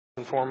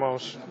and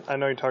foremost, I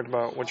know you talked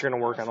about what you're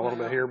going to work on a little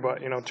bit here,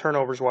 but,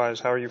 turnovers-wise,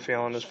 how are you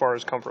feeling as far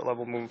as comfort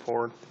level moving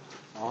forward?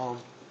 Um,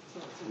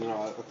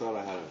 I thought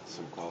I had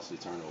some costly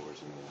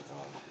turnovers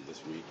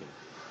this week,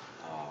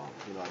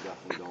 and I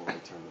definitely don't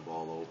like turning the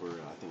ball over.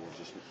 I think it's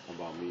just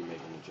about me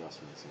making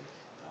adjustments, and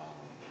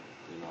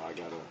I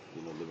gotta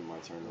limit my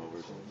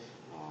turnovers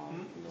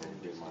and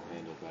get my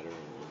handle better and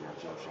get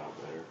my jump shot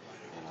better,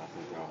 and I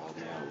think that'll help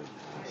me out with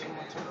some of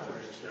my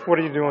turnovers. What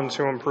are you doing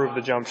to improve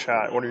the jump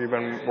shot? What have you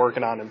been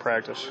working on in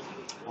practice?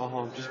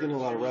 Just getting a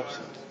lot of reps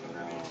in.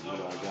 I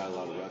got a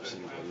lot of reps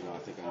in, but I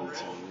think I need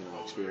some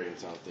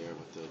experience out there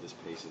with this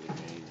pace of the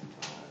game.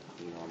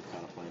 I'm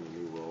kind of playing a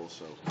new role,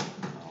 so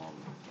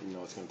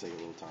it's going to take a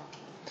little time.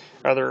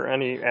 Are there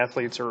any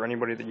athletes or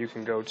anybody that you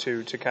can go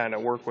to kind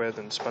of work with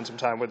and spend some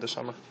time with this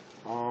summer?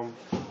 I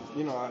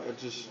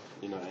just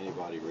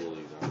anybody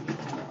really.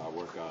 I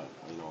work out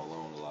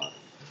alone a lot.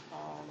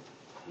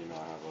 I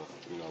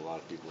have a lot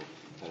of people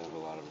that have a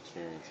lot of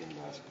experience in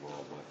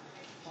basketball, but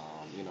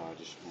I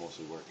just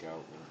mostly work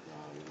out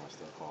with my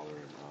stepfather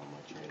and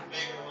my trainer.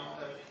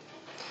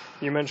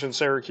 You mentioned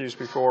Syracuse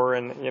before,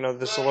 and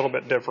this is a little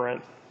bit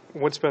different.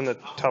 What's been the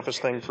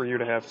toughest thing for you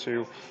to have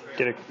to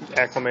get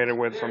acclimated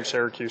with from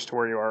Syracuse to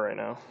where you are right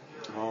now?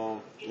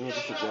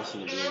 Just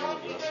adjusting to being more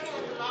aggressive.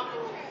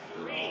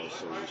 I was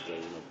so used to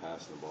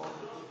passing the ball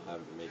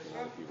and making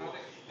other people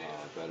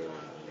better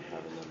and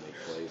having them make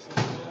plays.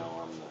 And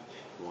now I'm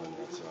the one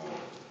that's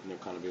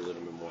kind of be a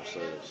little bit more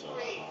assertive. So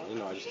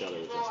I just got to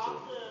adjust to it.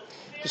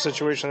 The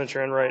situation that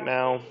you're in right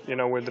now,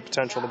 with the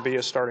potential to be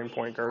a starting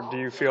point guard, do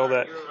you feel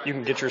that you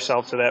can get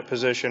yourself to that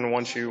position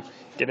once you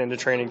get into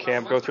training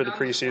camp, go through the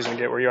preseason,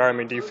 get where you are? I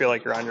mean, do you feel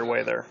like you're on your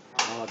way there?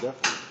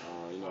 Definitely.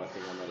 I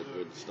think I'm at a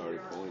good starting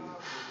point,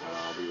 and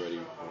I'll be ready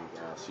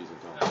when season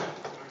comes.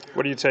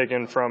 What are you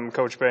taking from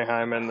Coach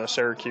Boeheim and the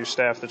Syracuse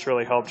staff that's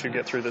really helped you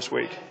get through this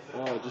week?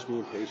 Just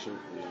being patient,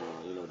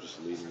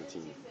 just leading the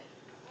team.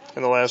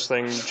 And the last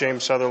thing,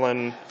 James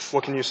Southerland,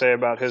 what can you say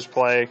about his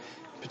play?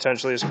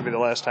 Potentially this could be the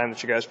last time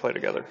that you guys play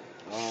together.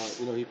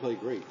 He played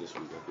great this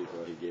week. I think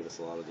he gave us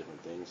a lot of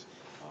different things.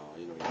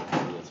 He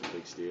had some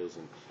big steals,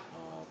 and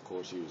of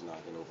course he was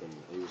knocking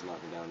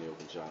down the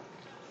open shot.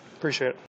 Appreciate it.